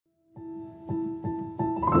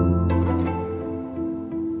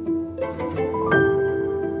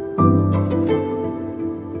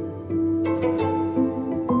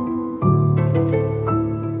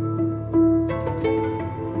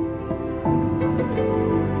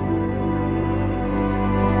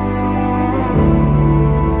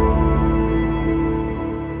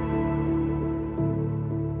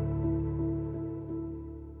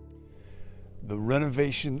The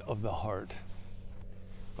Renovation of the Heart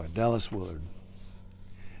by Dallas Willard.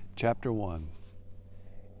 Chapter 1.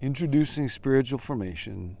 Introducing Spiritual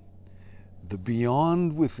Formation, the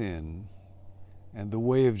Beyond Within, and the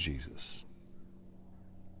Way of Jesus.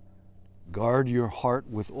 Guard your heart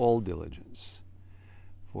with all diligence,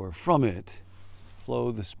 for from it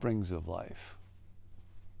flow the springs of life.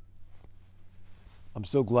 I'm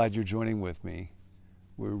so glad you're joining with me.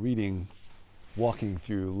 We're walking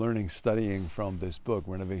through, learning, studying from this book,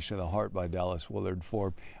 Renovation of the Heart by Dallas Willard,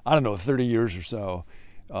 for, 30 years or so.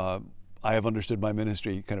 I have understood my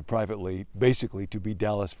ministry kind of privately, basically to be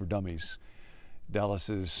Dallas for Dummies.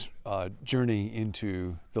 Dallas's journey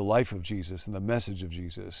into the life of Jesus and the message of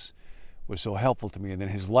Jesus was so helpful to me, and then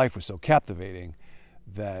his life was so captivating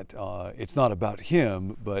that it's not about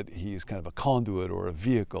him, but he's kind of a conduit or a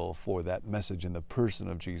vehicle for that message in the person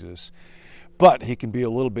of Jesus. But he can be a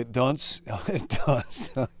little bit dunce.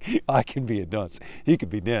 I can be a dunce. He can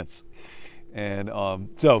be dense. And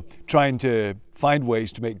so trying to find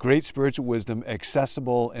ways to make great spiritual wisdom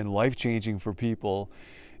accessible and life-changing for people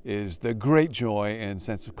is the great joy and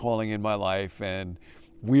sense of calling in my life. And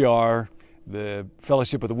we are the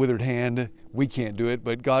Fellowship of the Withered Hand. We can't do it,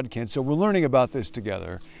 but God can. So we're learning about this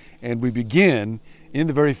together. And we begin in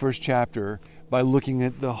the very first chapter by looking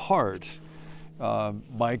at the heart.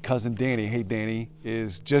 My cousin Danny, hey Danny,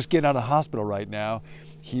 is just getting out of the hospital right now.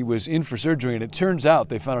 He was in for surgery, and it turns out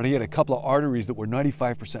they found out he had a couple of arteries that were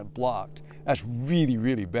 95% blocked. That's really,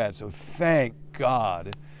 really bad. So thank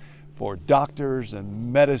God for doctors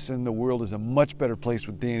and medicine. The world is a much better place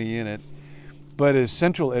with Danny in it. But as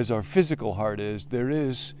central as our physical heart is, there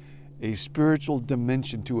is a spiritual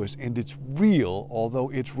dimension to us, and it's real, although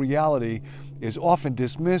its reality is often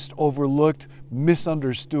dismissed, overlooked,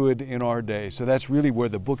 misunderstood in our day. So that's really where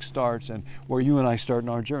the book starts and where you and I start in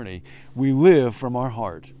our journey. We live from our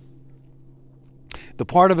heart. The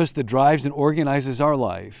part of us that drives and organizes our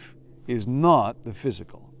life is not the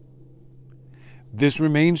physical. This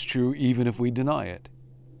remains true even if we deny it.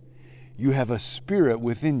 You have a spirit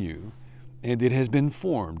within you, and it has been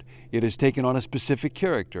formed. It has taken on a specific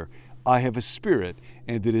character. I have a spirit,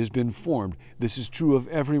 and it has been formed. This is true of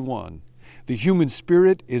everyone. The human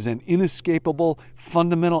spirit is an inescapable,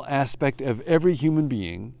 fundamental aspect of every human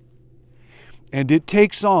being, and it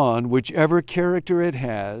takes on whichever character it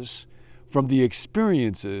has from the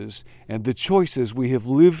experiences and the choices we have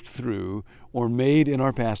lived through or made in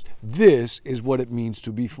our past. This is what it means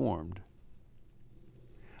to be formed.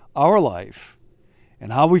 Our life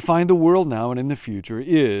and how we find the world now and in the future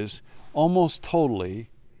is almost totally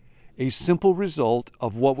a simple result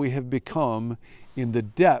of what we have become in the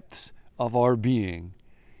depths of our being,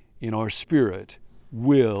 in our spirit,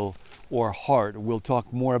 will, or heart. We'll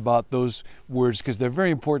talk more about those words because they're very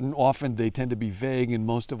important. Often they tend to be vague in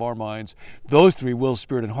most of our minds. Those three, will,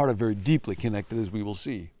 spirit, and heart, are very deeply connected, as we will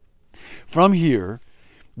see. From here,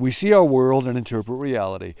 we see our world and interpret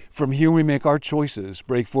reality. From here we make our choices,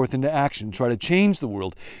 break forth into action, try to change the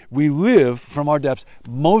world. We live from our depths,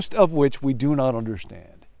 most of which we do not understand.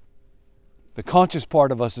 The conscious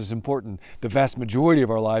part of us is important. The vast majority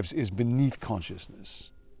of our lives is beneath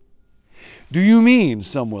consciousness. Do you mean,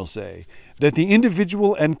 some will say, that the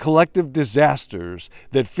individual and collective disasters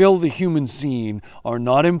that fill the human scene are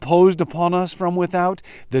not imposed upon us from without,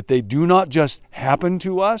 that they do not just happen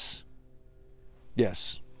to us?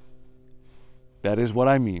 Yes, that is what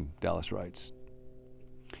I mean, Dallas writes.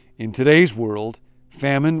 In today's world,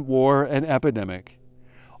 famine, war, and epidemic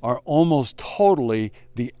are almost totally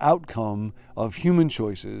the outcome of human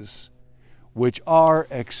choices, which are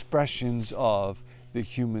expressions of the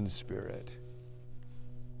human spirit.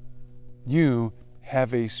 You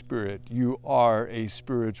have a spirit. You are a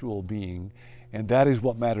spiritual being, and that is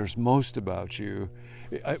what matters most about you.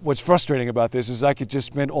 What's frustrating about this is I could just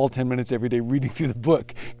spend all 10 minutes every day reading through the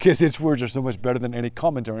book because its words are so much better than any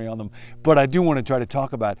commentary on them. But I do want to try to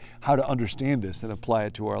talk about how to understand this and apply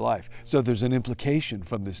it to our life. So there's an implication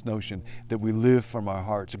from this notion that we live from our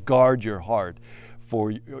hearts. Guard your heart,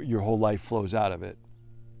 for your whole life flows out of it.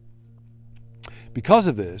 Because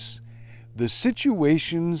of this, the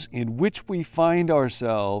situations in which we find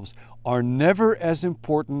ourselves are never as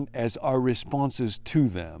important as our responses to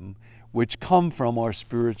them, which come from our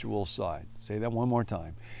spiritual side. Say that one more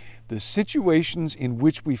time. the situations in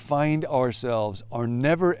which we find ourselves are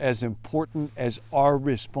never as important as our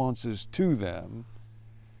responses to them,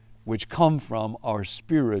 which come from our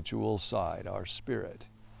spiritual side, our spirit.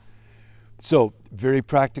 So, very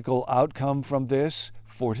practical outcome from this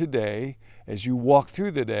for today. As you walk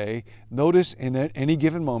through the day, notice in any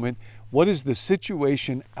given moment, what is the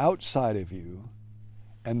situation outside of you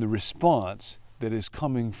and the response that is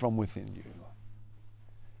coming from within you.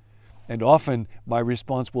 And often my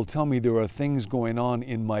response will tell me there are things going on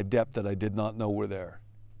in my depth that I did not know were there.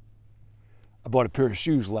 I bought a pair of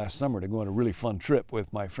shoes last summer to go on a really fun trip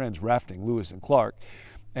with my friends rafting, Lewis and Clark.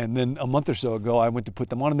 And then a month or so ago, I went to put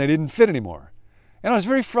them on and they didn't fit anymore. And I was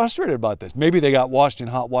very frustrated about this. Maybe they got washed in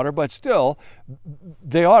hot water, but still,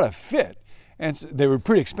 they ought to fit. And they were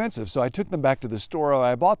pretty expensive, so I took them back to the store where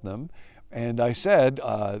I bought them, and I said,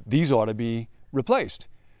 these ought to be replaced.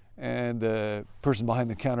 And the person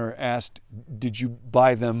behind the counter asked, did you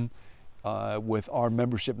buy them with our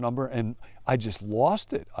membership number? And I just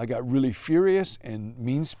lost it. I got really furious and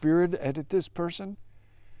mean-spirited at this person.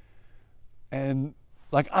 And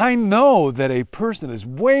like, I know that a person is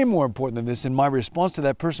way more important than this, and my response to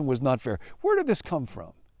that person was not fair. Where did this come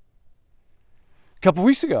from? A couple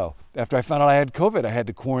weeks ago, after I found out I had COVID, I had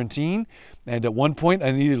to quarantine. And at one point,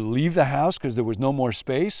 I needed to leave the house because there was no more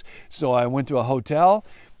space. So I went to a hotel.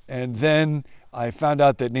 And then I found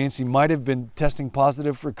out that Nancy might have been testing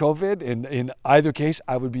positive for COVID. And in either case,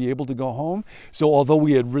 I would be able to go home. So although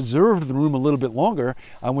we had reserved the room a little bit longer,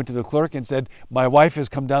 I went to the clerk and said, my wife has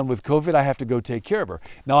come down with COVID. I have to go take care of her.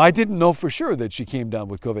 Now, I didn't know for sure that she came down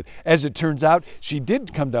with COVID. As it turns out, she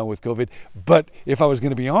did come down with COVID. But if I was going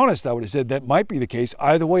to be honest, I would have said that might be the case.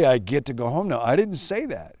 Either way, I get to go home now. I didn't say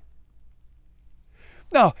that.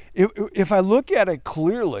 Now, if I look at it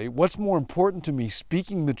clearly, what's more important to me,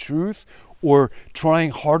 speaking the truth or trying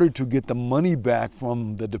harder to get the money back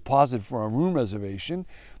from the deposit for a room reservation?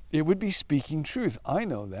 It would be speaking truth. I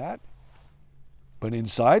know that. But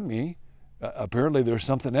inside me, apparently there's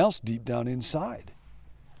something else deep down inside.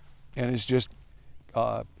 And it's just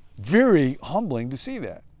very humbling to see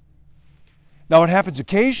that. Now, what happens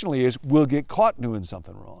occasionally is we'll get caught doing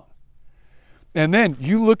something wrong. And then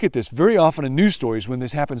you look at this very often in news stories when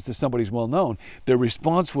this happens to somebody who's well known, their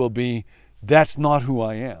response will be, that's not who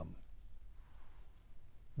I am.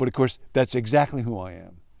 But of course, that's exactly who I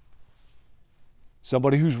am.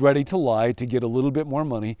 Somebody who's ready to lie to get a little bit more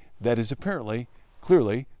money, that is apparently,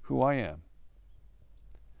 clearly, who I am.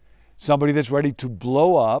 Somebody that's ready to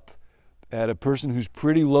blow up at a person who's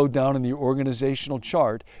pretty low down in the organizational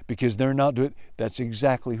chart because they're not doing it, that's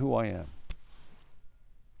exactly who I am.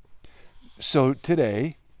 So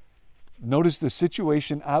today, notice the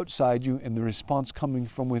situation outside you and the response coming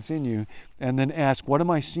from within you, and then ask, what am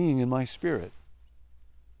I seeing in my spirit?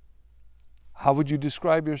 How would you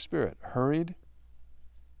describe your spirit? Hurried?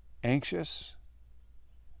 Anxious?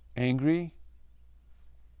 Angry?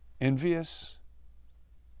 Envious?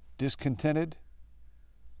 Discontented?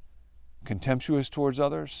 Contemptuous towards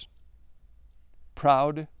others?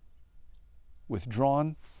 Proud?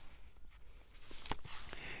 Withdrawn?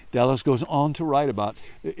 Dallas goes on to write about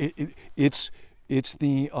it's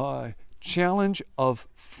the challenge of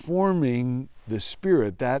forming the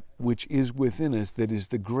spirit, that which is within us, that is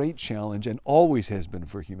the great challenge and always has been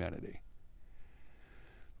for humanity.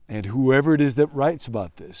 And whoever it is that writes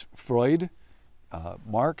about this, Freud,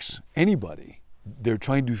 Marx, anybody, they're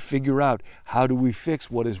trying to figure out how do we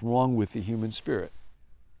fix what is wrong with the human spirit.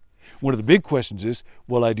 One of the big questions is,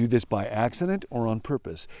 will I do this by accident or on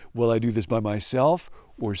purpose? Will I do this by myself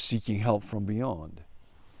or seeking help from beyond?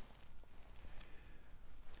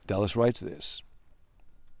 Dallas writes this.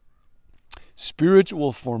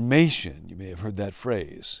 Spiritual formation, you may have heard that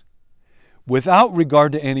phrase, without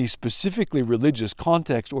regard to any specifically religious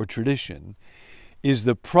context or tradition, is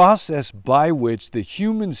the process by which the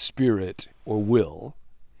human spirit or will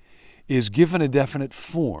is given a definite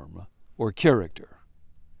form or character.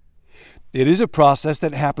 It is a process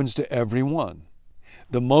that happens to everyone.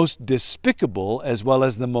 The most despicable as well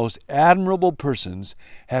as the most admirable persons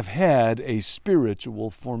have had a spiritual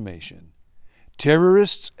formation.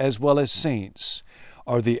 Terrorists as well as saints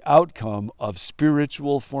are the outcome of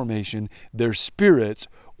spiritual formation. Their spirits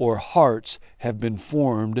or hearts have been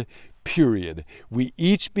formed, period. We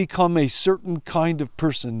each become a certain kind of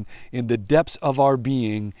person in the depths of our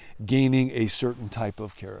being, gaining a certain type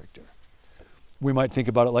of character. We might think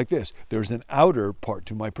about it like this. There's an outer part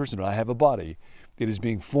to my person. I have a body. It is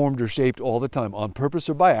being formed or shaped all the time, on purpose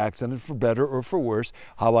or by accident, for better or for worse.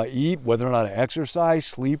 How I eat, whether or not I exercise,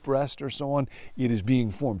 sleep, rest, or so on, it is being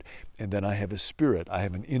formed. And then I have a spirit. I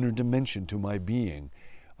have an inner dimension to my being.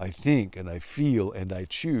 I think and I feel and I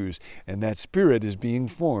choose, and that spirit is being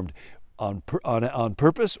formed on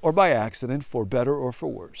purpose or by accident, for better or for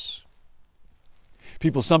worse.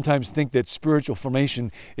 People sometimes think that spiritual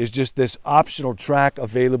formation is just this optional track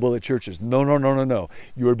available at churches. No, no, no, no, no.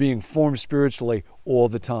 You are being formed spiritually all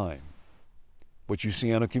the time. What you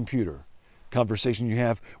see on a computer, conversation you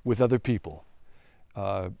have with other people,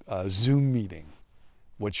 a Zoom meeting,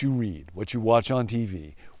 what you read, what you watch on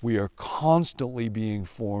TV. We are constantly being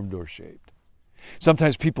formed or shaped.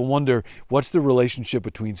 Sometimes people wonder, what's the relationship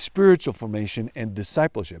between spiritual formation and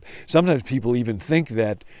discipleship? Sometimes people even think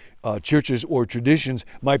that churches or traditions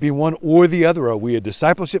might be one or the other. Are we a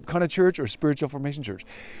discipleship kind of church or spiritual formation church?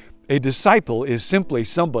 A disciple is simply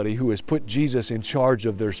somebody who has put Jesus in charge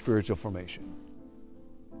of their spiritual formation.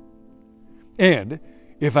 And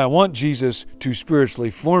if I want Jesus to spiritually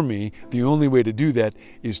form me, the only way to do that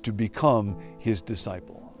is to become his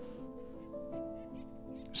disciple.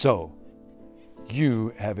 So,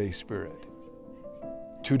 you have a spirit.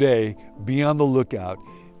 Today, be on the lookout.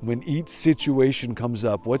 When each situation comes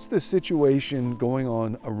up, what's the situation going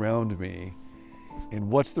on around me? And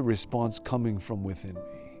what's the response coming from within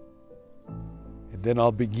me? And then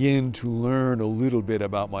I'll begin to learn a little bit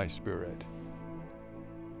about my spirit.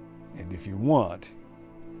 And if you want,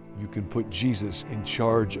 you can put Jesus in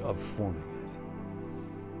charge of forming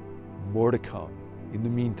it. More to come. In the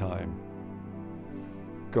meantime,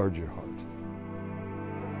 guard your heart.